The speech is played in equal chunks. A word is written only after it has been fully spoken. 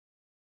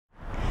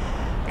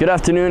Good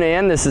afternoon,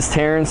 Ann. This is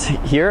Terrance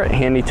here at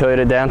Handy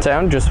Toyota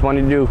Downtown. Just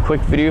wanted to do a quick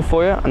video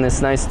for you on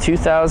this nice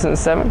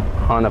 2007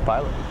 Honda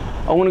Pilot.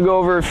 I want to go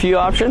over a few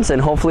options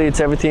and hopefully it's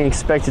everything you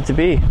expect it to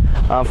be.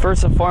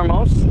 First and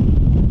foremost,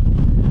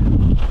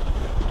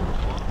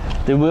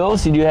 the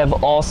wheels, you do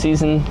have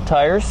all-season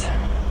tires,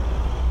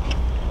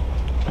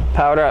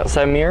 powder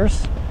outside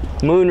mirrors,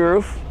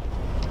 moonroof,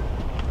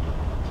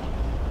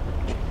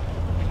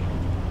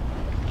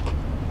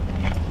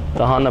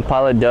 the Honda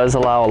Pilot does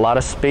allow a lot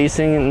of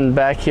spacing in the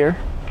back here.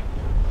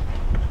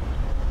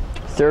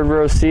 Third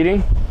row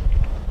seating,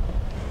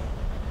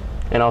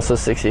 and also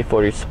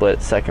 60-40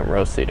 split second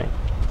row seating.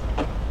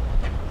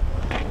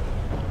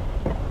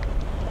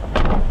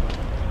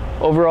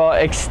 Overall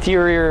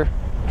exterior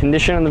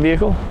condition of the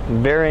vehicle,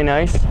 very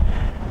nice.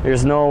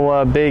 There's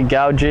no big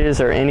gouges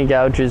or any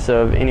gouges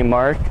of any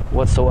mark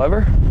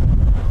whatsoever.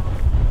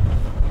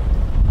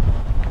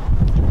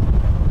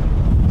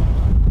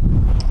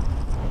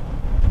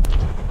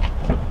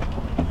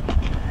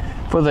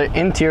 For the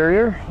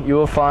interior, you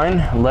will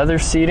find leather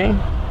seating,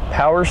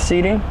 power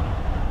seating.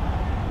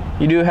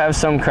 You do have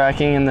some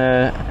cracking in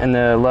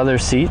the leather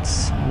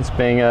seats. This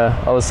being a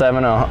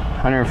 07,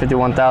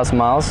 151,000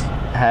 miles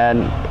had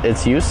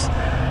its use.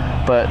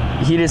 But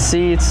heated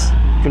seats,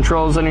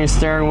 controls on your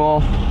steering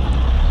wheel,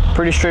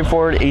 pretty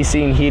straightforward,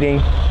 AC and heating,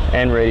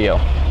 and radio.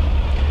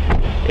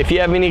 If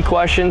you have any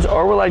questions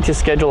or would like to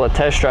schedule a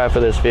test drive for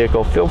this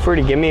vehicle, feel free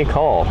to give me a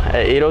call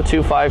at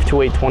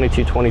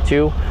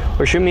 802-528-2222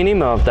 or shoot me an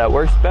email if that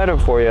works better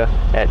for you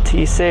at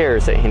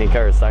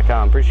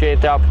tsayers@handycars.com.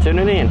 Appreciate the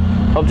opportunity and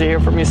hope to hear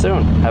from you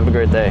soon. Have a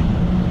great day.